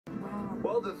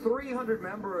Well, the 300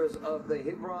 members of the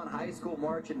Hebron High School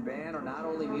Marching Band are not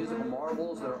only musical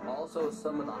marvels, they're also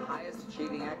some of the highest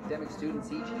achieving academic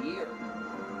students each year,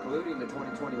 including the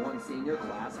 2021 senior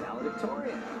class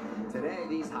valedictorian. Today,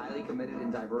 these highly committed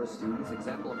and diverse students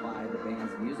exemplify the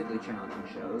band's musically challenging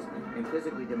shows and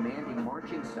physically demanding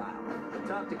marching style.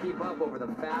 Tough to keep up over the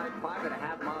fat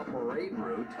 5.5-mile parade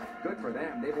route. Good for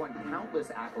them. They've won countless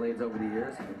accolades over the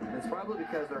years, and it's probably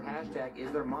because their hashtag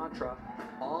is their mantra,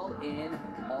 all in,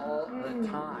 all the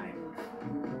time.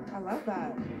 I love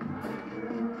that.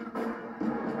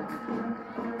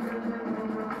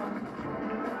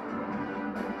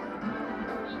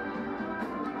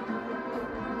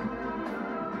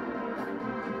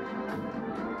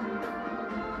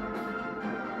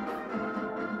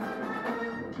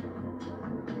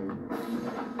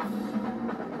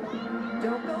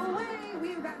 Don't go away.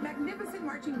 We've got magnificent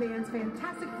marching bands,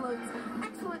 fantastic floats,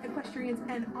 excellent equestrians,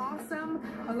 and awesome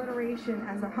alliteration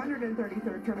as the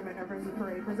 133rd Tournament of Rosy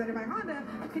Parade presented by Honda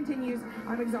continues.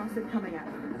 I'm exhausted coming up.